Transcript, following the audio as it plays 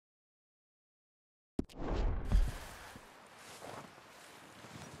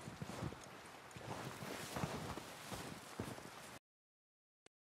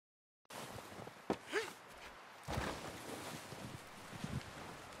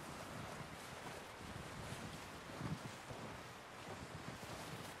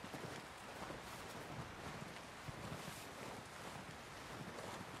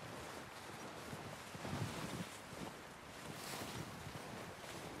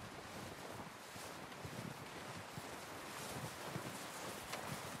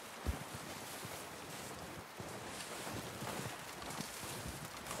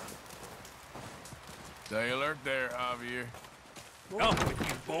Stay alert there, Javier. Up with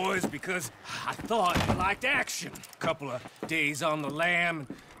you boys because I thought you liked action. Couple of days on the lam,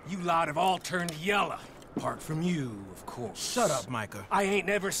 and you lot have all turned yellow. Apart from you, of course. Shut up, Micah. I ain't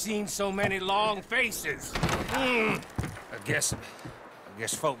never seen so many long faces. I guess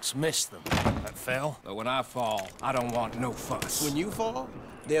folks miss them. That fell. But when I fall, I don't want no fuss. When you fall,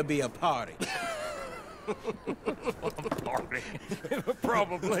 there'll be a party. Party.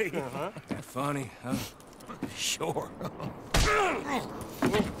 Probably. That funny, huh? Sure. I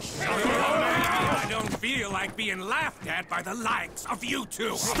don't feel like being laughed at by the likes of you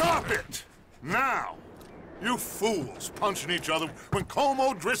two. Stop it! Now! You fools punching each other when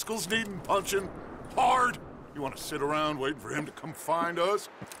Como Driscoll's needing punching hard. You want to sit around waiting for him to come find us?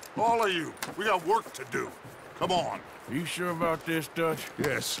 All of you, we got work to do. Come on. Are you sure about this, Dutch?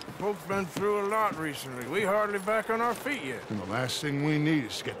 Yes. Folks been through a lot recently. We hardly back on our feet yet. And the last thing we need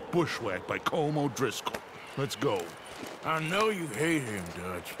is to get bushwhacked by Como Driscoll. Let's go. I know you hate him,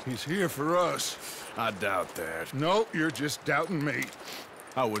 Dutch. He's here for us. I doubt that. No, you're just doubting me.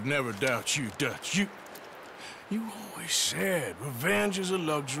 I would never doubt you, Dutch. You always said revenge is a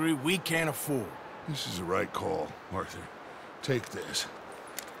luxury we can't afford. This is the right call, Arthur. Take this.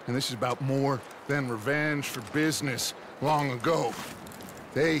 And this is about more than revenge for business long ago.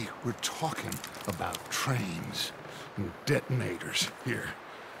 They were talking about trains and detonators here.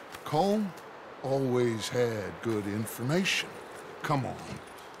 Colm always had good information. Come on.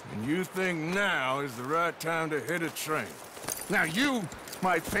 And you think now is the right time to hit a train? Now you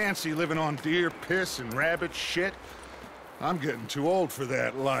might fancy living on deer piss and rabbit shit. I'm getting too old for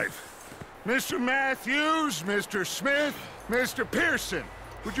that life. Mr. Matthews, Mr. Smith, Mr. Pearson,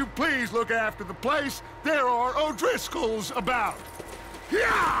 would you please look after the place? There are O'Driscolls about.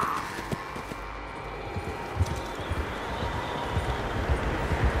 Yeah!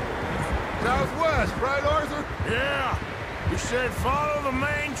 Southwest, right, Arthur? Yeah. You said follow the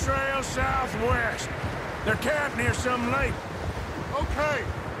main trail southwest. They're camped near some lake. Okay,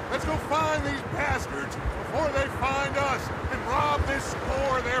 let's go find these bastards before they find us and rob this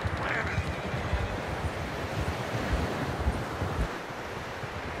store of their planet.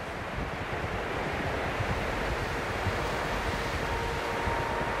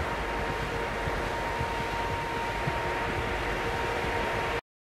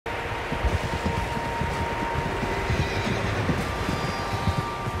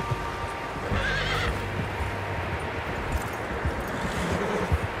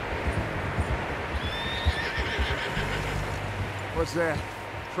 What's that?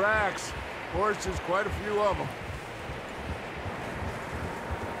 Tracks. Horses, quite a few of them.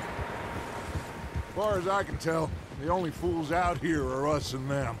 As far as I can tell, the only fools out here are us and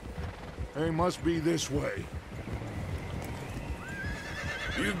them. They must be this way.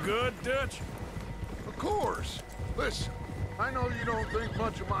 You good, Dutch? Of course. Listen, I know you don't think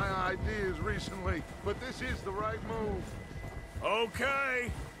much of my ideas recently, but this is the right move.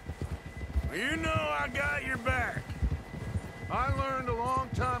 Okay. You know I got your back. I learned a long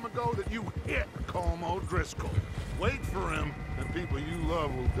time ago that you hit Como Driscoll. Wait for him, and people you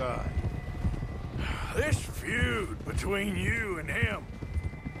love will die. This feud between you and him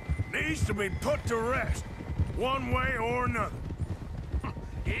needs to be put to rest, one way or another.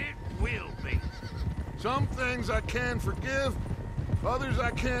 It will be. Some things I can forgive, others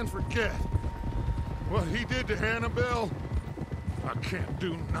I can forget. What he did to Annabelle, I can't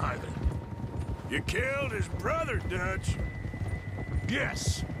do neither. You killed his brother, Dutch.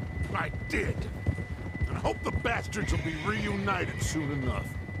 Yes, I did. And I hope the bastards will be reunited soon enough.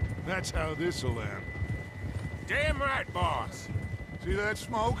 That's how this'll end. Damn right, boss. See that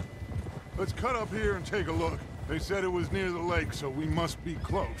smoke? Let's cut up here and take a look. They said it was near the lake, so we must be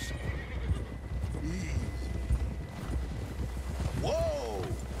close. Easy. Whoa!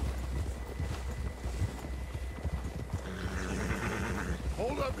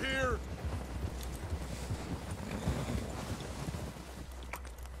 Hold up here.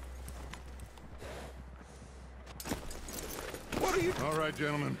 What are you... All right,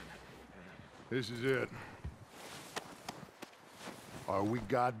 gentlemen. This is it. Are we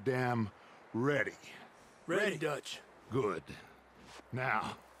goddamn ready? Ready, Dutch. Good.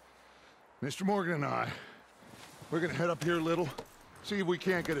 Now, Mr. Morgan and I, we're gonna head up here a little, see if we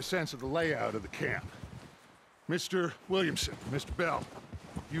can't get a sense of the layout of the camp. Mr. Williamson, Mr. Bell,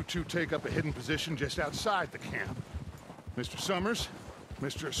 you two take up a hidden position just outside the camp. Mr. Summers,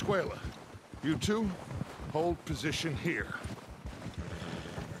 Mr. Escuela, you two hold position here.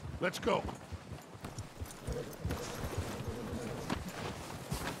 Let's go.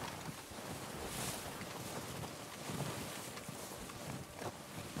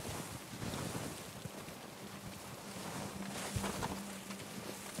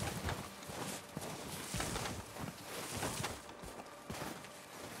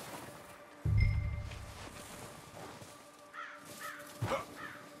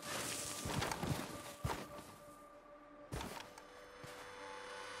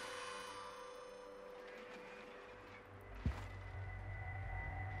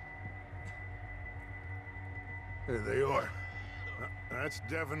 There they are. That's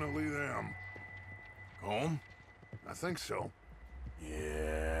definitely them. Home? I think so.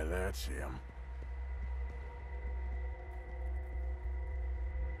 Yeah, that's him.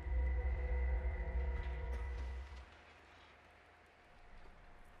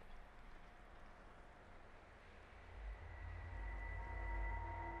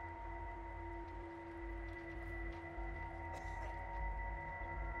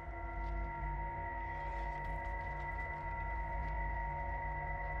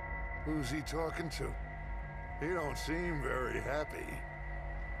 Who's he talking to? He don't seem very happy.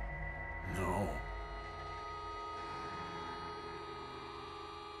 No.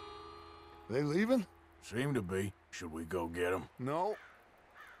 They leaving? Seem to be. Should we go get him? No.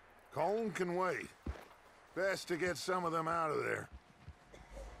 Colin can wait. Best to get some of them out of there.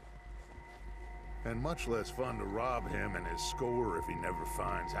 And much less fun to rob him and his score if he never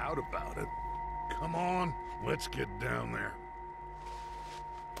finds out about it. Come on, let's get down there.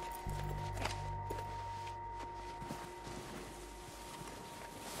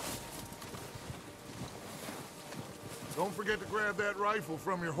 Don't forget to grab that rifle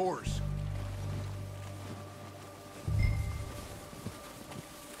from your horse.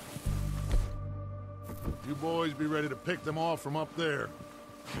 You boys be ready to pick them off from up there.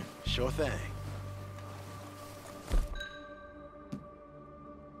 Sure thing.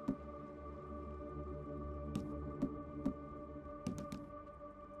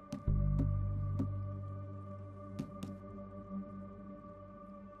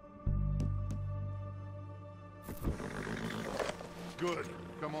 Good.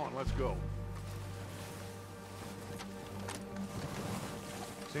 Come on, let's go.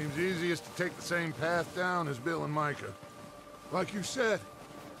 Seems easiest to take the same path down as Bill and Micah. Like you said,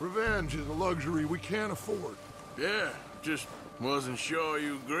 revenge is a luxury we can't afford. Yeah, just wasn't sure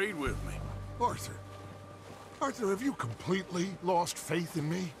you agreed with me. Arthur. Arthur, have you completely lost faith in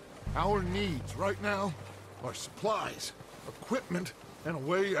me? Our needs right now are supplies, equipment, and a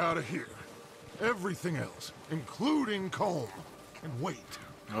way out of here. Everything else, including Colm. And wait.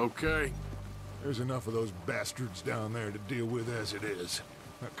 Okay. There's enough of those bastards down there to deal with as it is.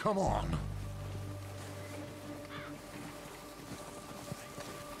 Now, come on.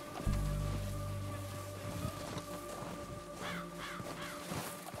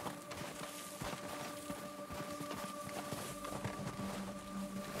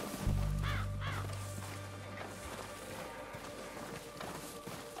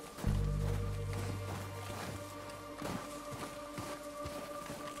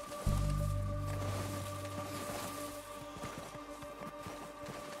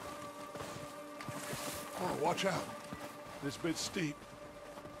 Oh, watch out. This bit's steep.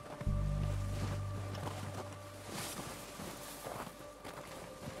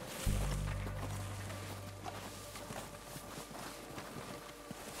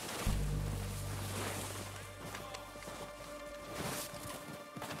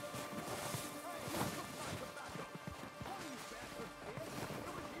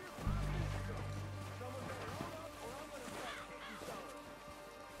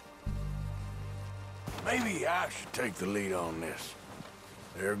 Maybe I should take the lead on this.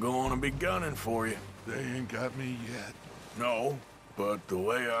 They're going to be gunning for you. They ain't got me yet. No, but the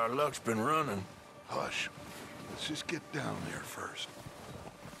way our luck's been running... Hush. Let's just get down there first.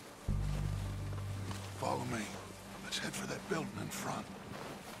 Follow me. Let's head for that building in front.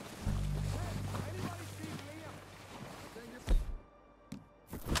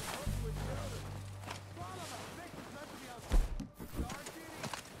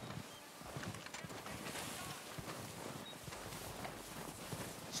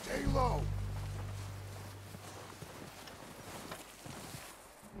 Stay low.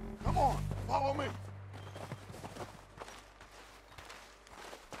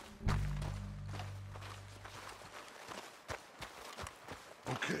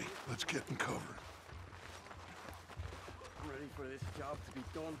 Okay, let's get in cover. Ready for this job to be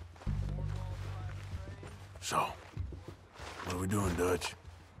done. So, what are we doing, Dutch?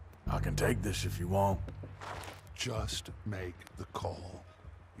 I can take this if you want. Just make the call.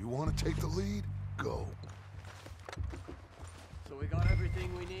 You want to take the lead? Go. So we got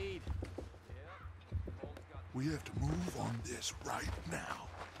everything we need. We have to move on this right now.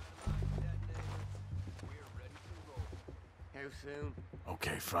 How soon?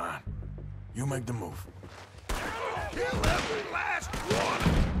 Okay, fine. You make the move. Kill every last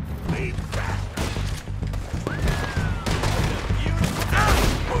one! Lead back!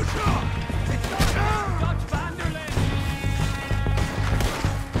 Push up! Dutch Vanderland!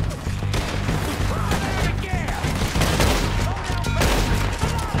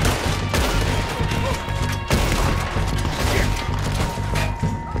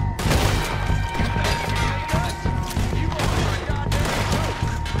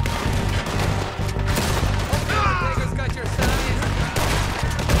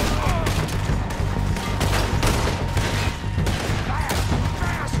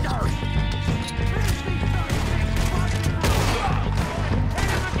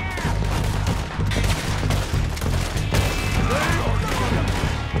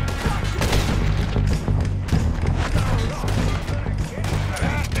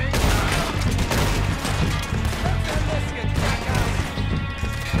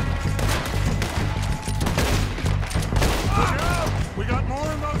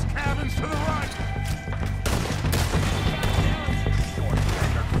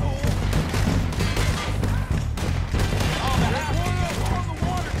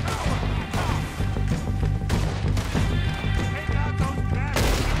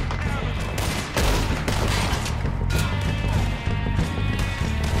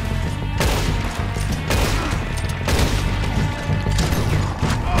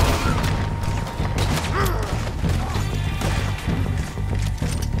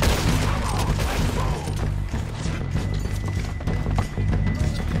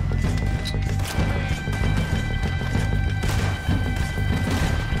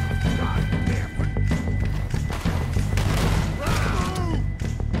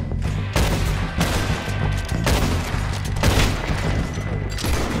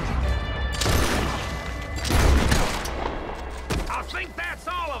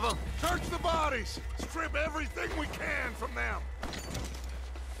 Search the bodies! Strip everything we can from them!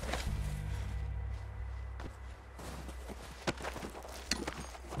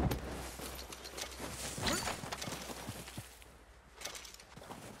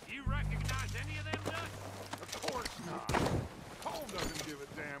 You recognize any of them, Dutch? Of course not. Cole doesn't give a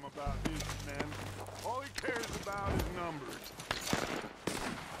damn about his men. All he cares about is numbers.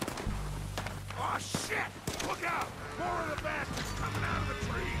 Oh, shit! Look out! More of the bastards coming out of the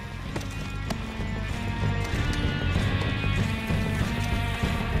tree!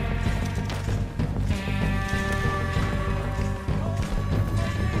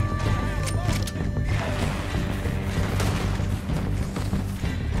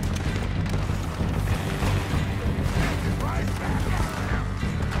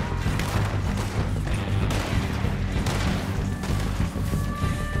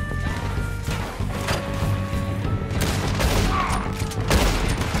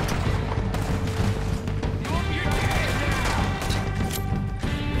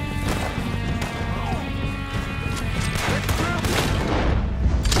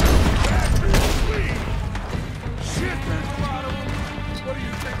 What do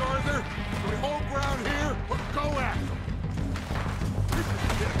you think, Arthur?